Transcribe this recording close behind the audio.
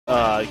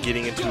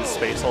getting into his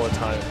space all the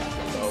time.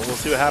 So we'll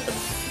see what happens.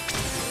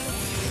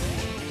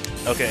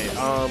 Okay,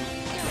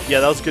 yeah,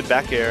 that was good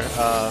back air.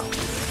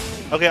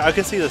 Okay, I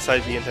can see the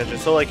side B intention.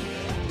 So like,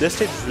 this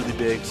stage is really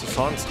big, so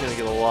Sonic's gonna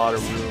get a lot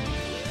of room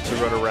to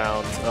run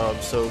around.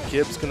 So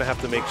Gibb's gonna have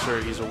to make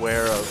sure he's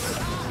aware of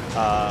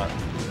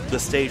the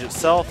stage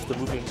itself, the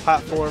moving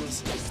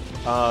platforms.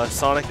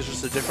 Sonic is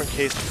just a different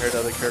case compared to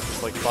other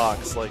characters like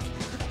Fox. Like,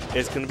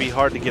 it's gonna be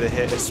hard to get a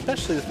hit,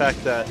 especially the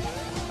fact that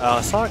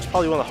Sonic's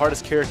probably one of the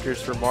hardest characters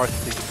for Marth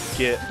to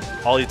get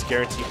all these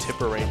guaranteed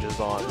tipper ranges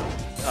on.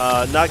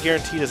 Not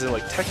guaranteed as in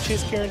like tech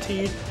chase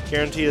guaranteed,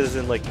 guaranteed as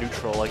in like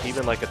neutral, like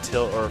even like a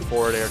tilt or a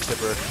forward air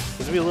tipper. It's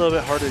gonna be a little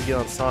bit harder to get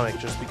on Sonic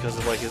just because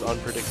of like his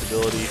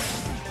unpredictability.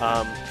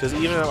 Because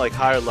even at like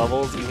higher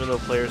levels, even though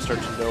players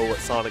start to know what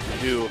Sonic can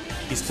do,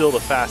 he's still the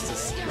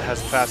fastest,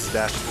 has the fastest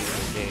dash speed in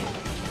the game.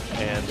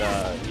 And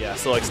yeah,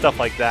 so like stuff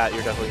like that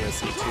you're definitely gonna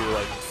see too.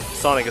 Like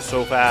Sonic is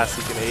so fast,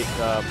 he can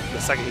the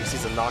second he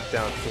sees a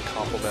knockdown, he can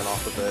complement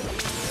off of it.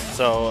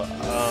 So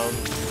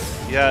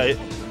yeah,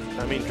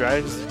 I mean,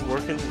 Drag's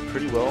working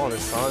pretty well on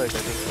his Sonic. I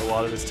think a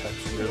lot of his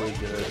tech's really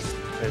good.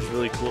 And it's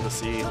really cool to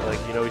see. Like,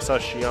 you know, we saw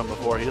Xion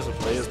before. He doesn't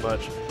play as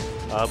much,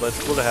 but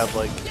it's cool to have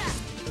like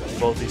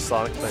both these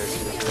Sonic players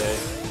here today.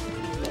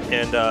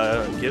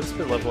 And Gibb's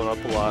been leveling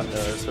up a lot,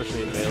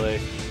 especially in Melee.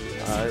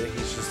 I think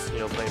he's just, you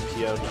know, playing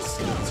PO just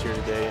he's here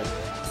today, and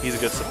he's a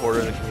good supporter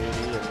in the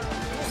community, and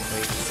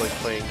he's just like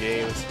playing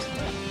games.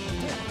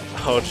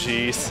 Oh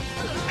jeez.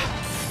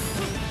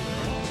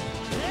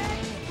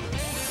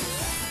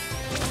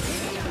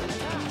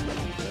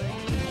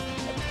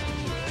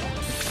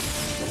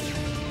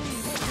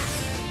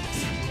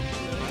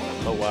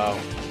 Oh wow,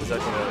 is that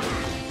gonna...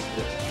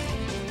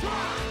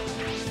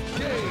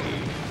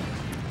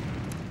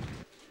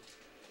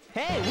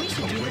 Hey, we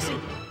should do this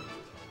in...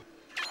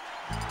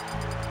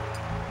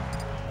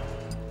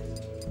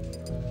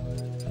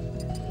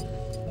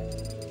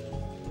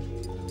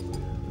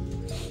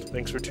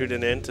 Thanks for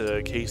tuning in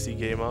to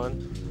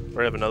KCGameOn. We're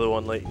gonna have another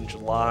one late in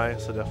July,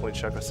 so definitely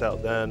check us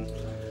out then.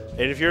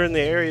 And if you're in the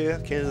area,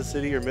 Kansas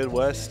City or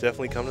Midwest,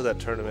 definitely come to that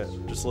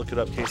tournament. Just look it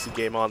up,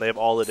 KCGameOn. They have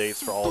all the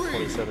dates for all of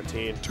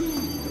 2017.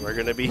 And we're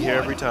gonna be here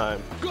every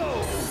time.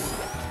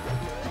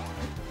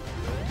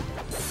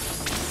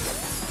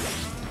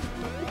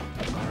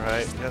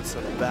 Alright, we got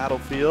some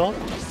Battlefield.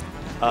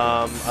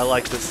 I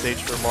like this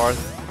stage for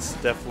Marth. It's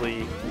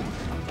definitely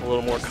a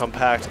little more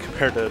compact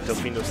compared to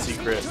Delfino's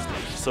Secret.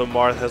 So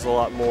Marth has a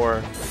lot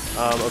more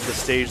of the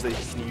stage that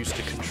he can use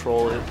to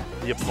control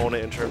the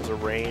opponent in terms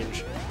of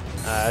range.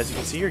 As you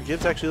can see here,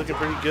 Gibb's actually looking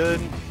pretty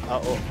good.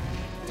 Uh-oh.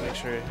 Make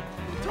sure.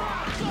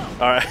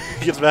 Alright,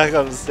 he gets back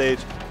on the stage.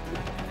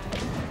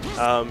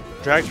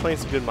 Drag's playing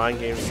some good mind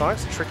games.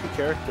 Sonic's a tricky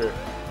character.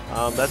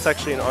 That's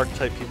actually an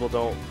archetype people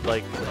don't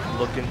like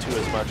look into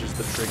as much as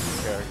the tricky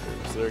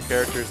characters. There are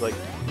characters like,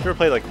 if you ever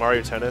played like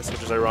Mario Tennis,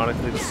 which is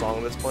ironically the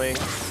song that's playing,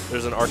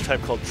 there's an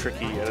archetype called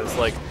Tricky, and it's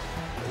like,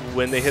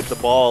 when they hit the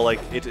ball,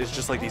 like it's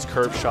just like these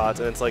curve shots,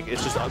 and it's like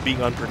it's just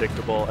being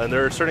unpredictable. And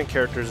there are certain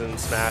characters in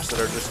Smash that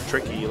are just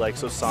tricky, like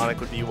so Sonic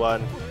would be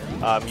one.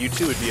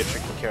 U2 would be a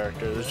tricky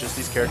character. There's just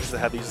these characters that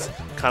have these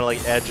kind of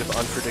like edge of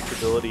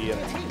unpredictability,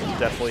 and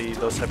definitely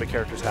those type of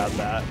characters have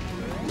that.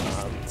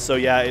 So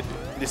yeah,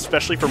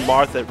 especially for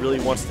Marth that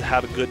really wants to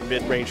have a good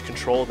mid-range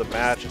control of the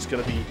match, it's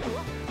going to be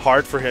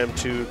hard for him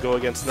to go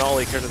against not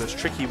only a character that's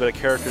tricky, but a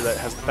character that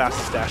has the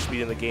fastest dash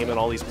speed in the game and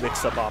all these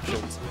mixed-up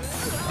options.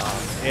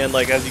 And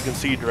like as you can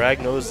see, Drag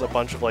knows a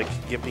bunch of like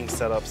gimping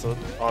setups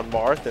on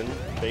Marth and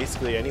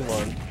basically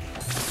anyone.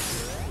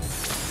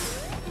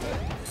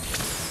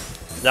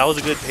 That was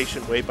a good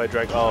patient wait by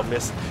Drag. Oh,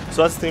 missed.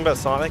 So that's the thing about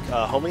Sonic.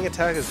 Homing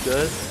attack is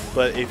good,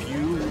 but if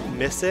you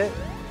miss it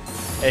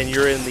and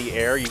you're in the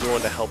air, you go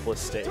into helpless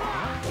state.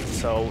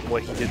 So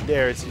what he did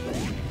there is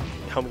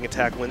homing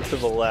attack went to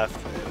the left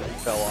and he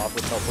fell off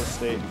with helpless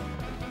state.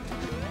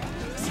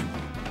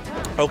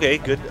 Okay,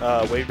 good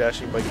wave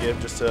dashing by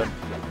Gib just to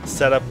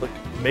set up, like,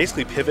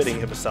 basically pivoting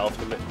himself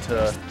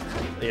to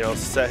you know,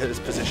 set his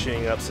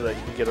positioning up so that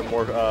he can get a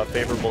more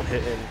favorable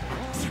hit in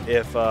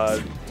if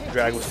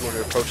Drag was going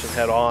to approach him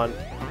head on.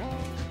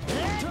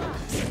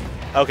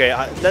 Okay,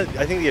 I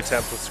think the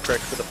attempt was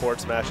correct for the forward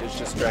smash. It's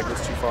just Drag was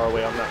too far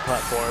away on that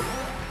platform.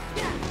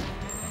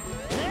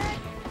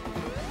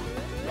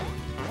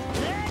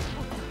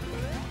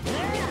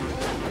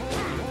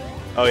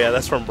 Oh yeah,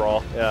 that's from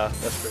Brawl. Yeah,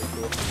 that's pretty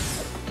cool.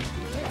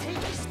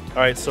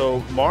 Alright,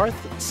 so Marth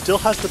still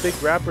has the big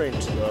grab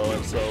range though,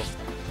 and so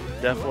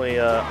definitely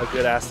a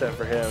good asset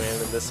for him.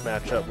 And in this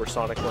matchup where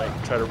Sonic might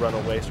try to run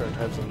away certain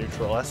times in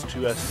neutral, that's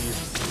 2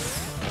 SDs.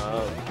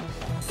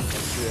 Let's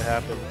see what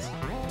happens.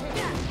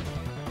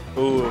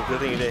 Ooh, good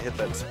thing he didn't hit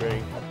that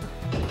spring.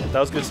 That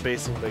was good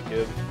spacing by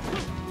Gib.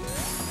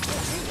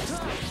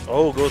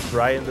 Oh, goes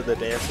right into the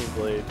dancing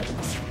blade.